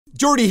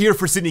Jordy here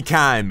for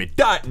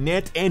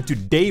Cinecom.net, and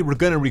today we're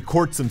gonna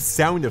record some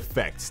sound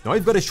effects. Now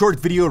I've got a short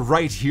video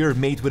right here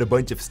made with a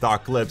bunch of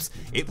stock clips.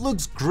 It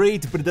looks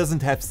great, but it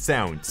doesn't have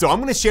sound. So I'm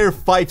gonna share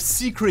 5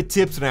 secret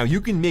tips on how you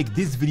can make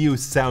this video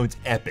sound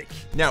epic.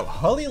 Now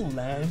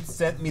Hollyland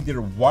sent me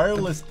their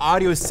wireless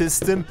audio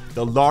system,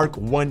 the Lark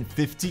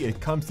 150. It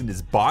comes in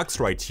this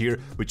box right here,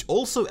 which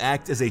also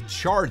acts as a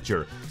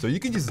charger. So you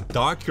can just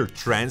dock your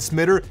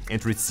transmitter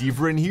and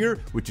receiver in here,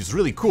 which is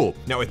really cool.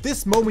 Now at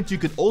this moment you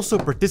can also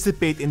participate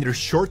in their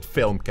short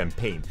film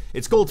campaign.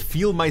 It's called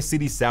Feel My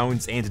City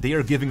Sounds, and they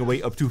are giving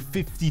away up to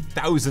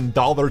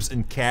 $50,000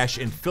 in cash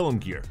and film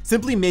gear.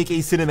 Simply make a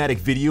cinematic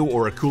video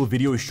or a cool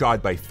video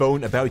shot by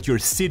phone about your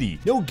city.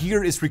 No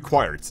gear is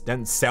required.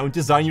 Then sound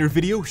design your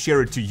video,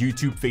 share it to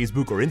YouTube,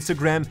 Facebook, or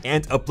Instagram,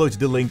 and upload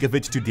the link of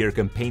it to their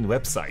campaign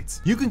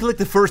website. You can click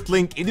the first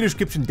link in the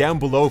description down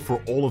below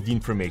for all of the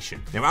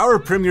information. Now our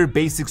Premiere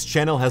Basics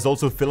channel has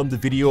also filmed a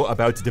video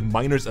about the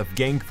Miners of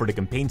Genk for the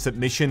campaign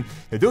submission.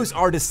 Now, those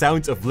are the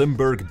sounds of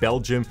Limburg,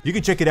 Belgium. You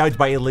can check it out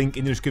by a link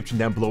in the description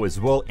down below as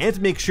well, and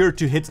make sure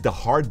to hit the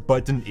heart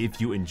button if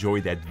you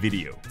enjoy that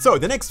video. So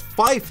the next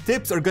 5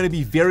 tips are going to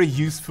be very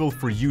useful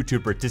for you to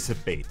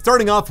participate.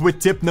 Starting off with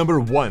tip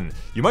number 1.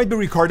 You might be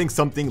recording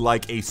something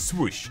like a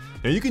swoosh.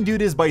 Now you can do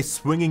this by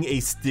swinging a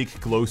stick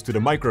close to the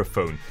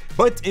microphone,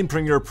 but in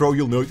Premiere Pro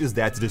you'll notice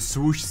that the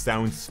swoosh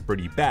sounds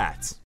pretty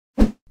bad.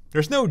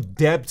 There's no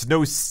depth,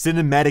 no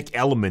cinematic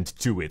element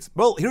to it.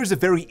 Well, here's a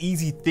very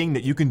easy thing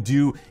that you can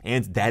do,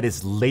 and that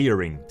is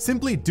layering.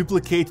 Simply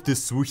duplicate the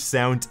swoosh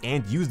sound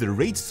and use the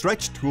rate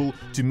stretch tool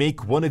to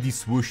make one of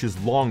these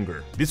swooshes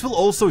longer. This will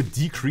also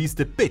decrease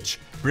the pitch,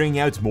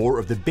 bringing out more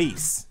of the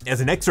bass.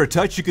 As an extra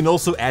touch, you can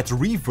also add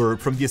reverb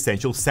from the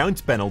Essential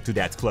Sound panel to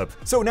that clip.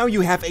 So now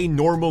you have a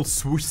normal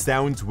swoosh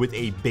sound with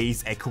a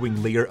bass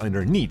echoing layer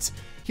underneath.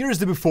 Here's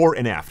the before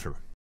and after.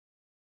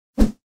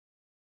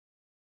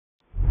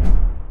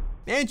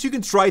 And you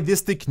can try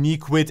this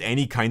technique with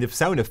any kind of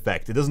sound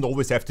effect. It doesn't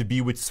always have to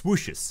be with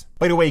swooshes.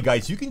 By the way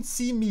guys, you can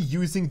see me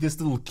using this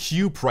little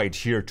cube right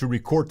here to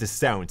record the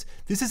sound.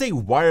 This is a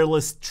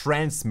wireless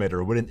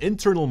transmitter with an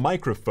internal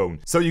microphone.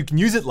 So you can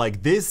use it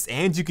like this,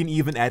 and you can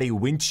even add a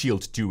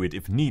windshield to it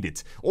if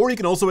needed. Or you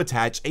can also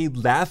attach a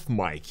lav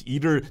mic,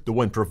 either the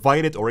one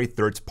provided or a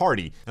third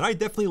party. And I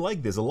definitely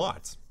like this a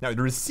lot. Now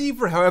the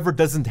receiver, however,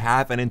 doesn't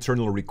have an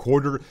internal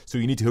recorder, so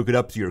you need to hook it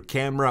up to your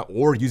camera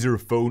or use your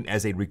phone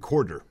as a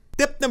recorder.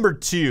 Tip number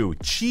 2.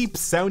 Cheap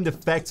sound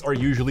effects are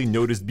usually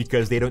noticed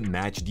because they don't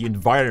match the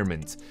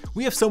environment.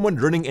 We have someone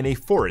running in a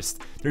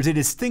forest. There's a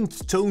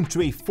distinct tone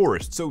to a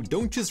forest, so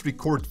don't just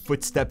record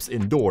footsteps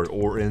indoor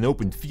or in an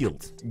open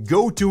field.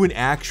 Go to an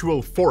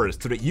actual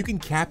forest so that you can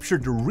capture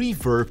the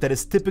reverb that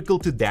is typical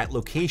to that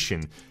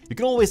location. You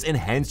can always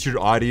enhance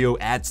your audio,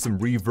 add some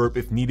reverb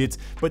if needed,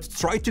 but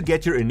try to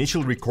get your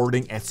initial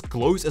recording as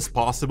close as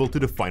possible to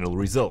the final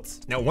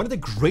results. Now, one of the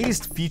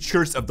greatest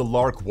features of the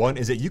Lark 1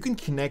 is that you can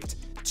connect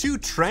 2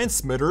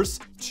 transmitters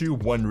to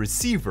 1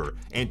 receiver,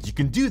 and you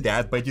can do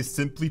that by just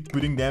simply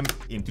putting them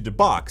into the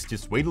box.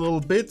 Just wait a little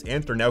bit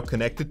and they're now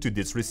connected to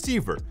this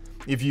receiver.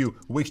 If you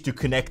wish to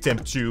connect them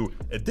to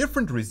a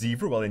different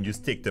receiver, well then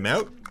just take them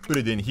out, put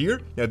it in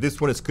here. Now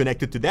this one is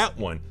connected to that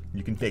one.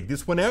 You can take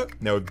this one out.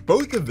 Now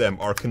both of them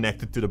are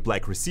connected to the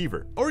black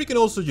receiver. Or you can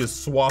also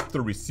just swap the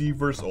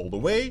receivers all the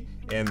way,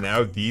 and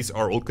now these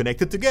are all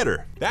connected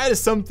together. That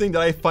is something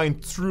that I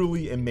find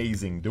truly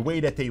amazing, the way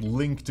that they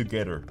link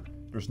together.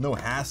 There's no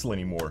hassle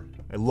anymore.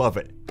 I love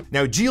it.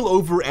 Now, Jill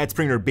over at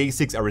Premiere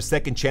Basics, our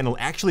second channel,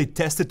 actually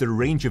tested the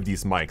range of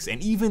these mics,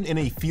 and even in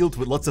a field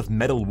with lots of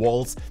metal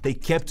walls, they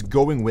kept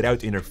going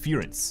without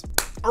interference.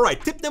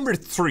 Alright, tip number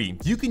 3.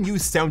 You can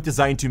use sound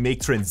design to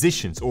make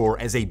transitions or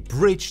as a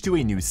bridge to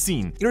a new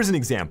scene. Here's an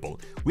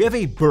example. We have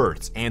a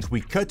bird and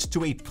we cut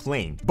to a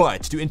plane.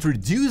 But to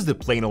introduce the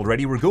plane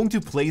already, we're going to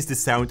place the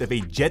sound of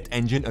a jet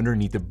engine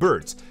underneath the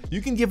bird.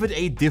 You can give it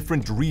a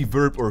different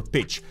reverb or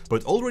pitch,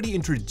 but already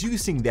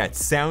introducing that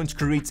sound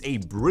creates a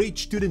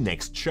bridge to the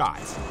next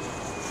shot.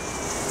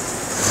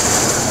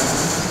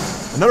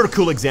 Another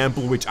cool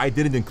example, which I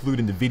didn't include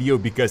in the video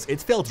because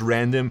it felt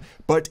random,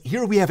 but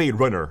here we have a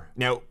runner.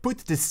 Now put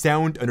the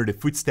sound under the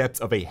footsteps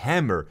of a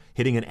hammer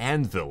hitting an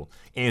anvil,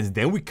 and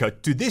then we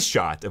cut to this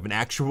shot of an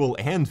actual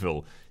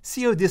anvil.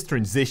 See how this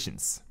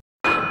transitions.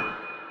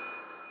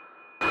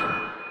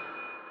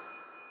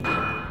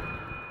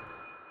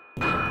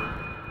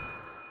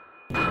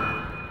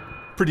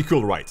 Pretty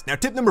cool, right? Now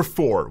tip number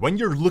 4, when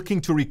you're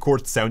looking to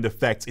record sound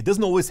effects, it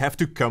doesn't always have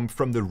to come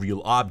from the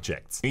real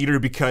objects. Either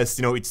because,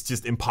 it's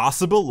just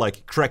impossible,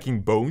 like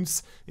cracking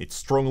bones. It's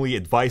strongly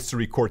advised to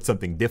record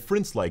something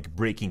different, like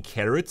breaking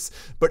carrots,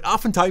 but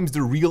oftentimes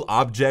the real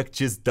object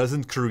just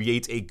doesn't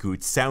create a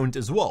good sound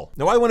as well.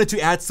 Now I wanted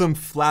to add some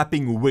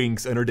flapping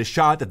wings under the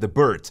shot of the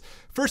bird.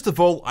 First of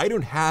all, I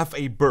don't have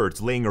a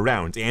bird laying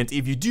around, and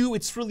if you do,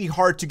 it's really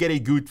hard to get a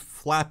good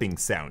flapping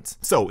sound.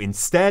 So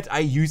instead, I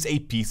use a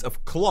piece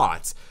of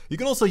cloth. You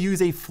can also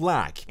use a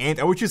flag, and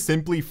I would just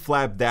simply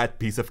flap that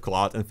piece of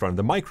cloth in front of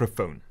the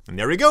microphone. And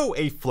there we go,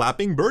 a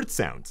flapping bird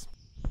sound.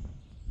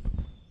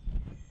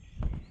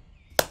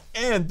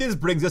 And this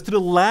brings us to the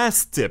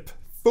last tip,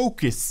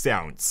 focus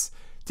sounds.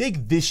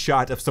 Take this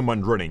shot of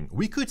someone running.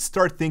 We could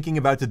start thinking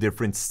about the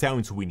different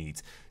sounds we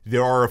need.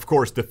 There are, of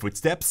course, the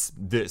footsteps,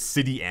 the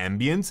city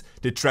ambient,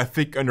 the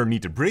traffic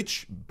underneath the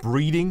bridge,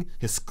 breathing,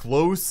 his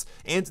clothes,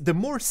 and the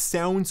more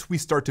sounds we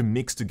start to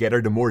mix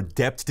together, the more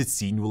depth the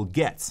scene will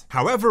get.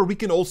 However, we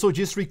can also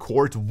just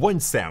record one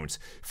sound,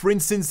 for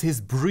instance,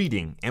 his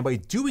breathing, and by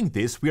doing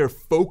this, we are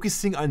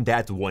focusing on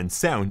that one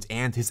sound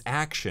and his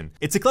action.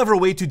 It's a clever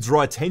way to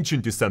draw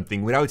attention to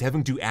something without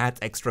having to add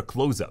extra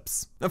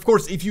close-ups. Of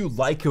course, if you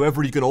like,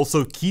 however, you can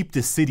also keep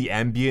the city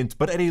ambient,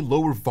 but at a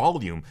lower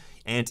volume,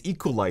 and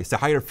equalize the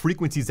higher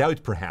frequencies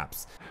out,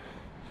 perhaps.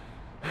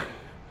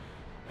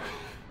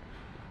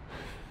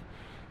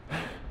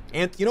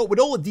 And you know, with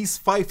all of these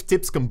 5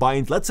 tips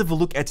combined, let's have a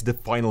look at the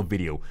final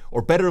video.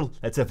 Or better,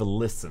 let's have a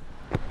listen.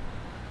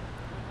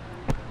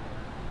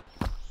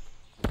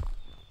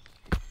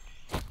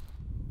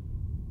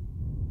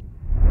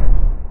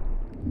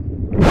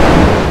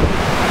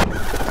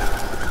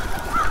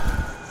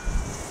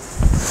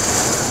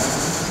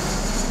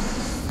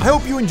 I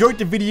hope you enjoyed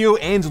the video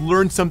and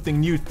learned something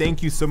new.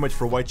 Thank you so much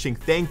for watching.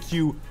 Thank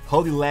you,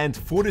 Hollyland,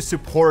 for the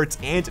support,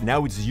 and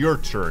now it's your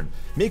turn.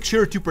 Make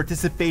sure to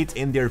participate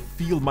in their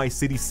Feel My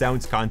City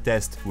Sounds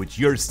contest with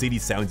your City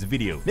Sounds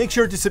video. Make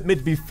sure to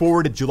submit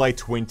before the July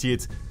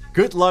 20th.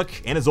 Good luck,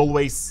 and as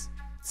always,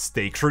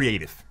 stay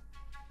creative.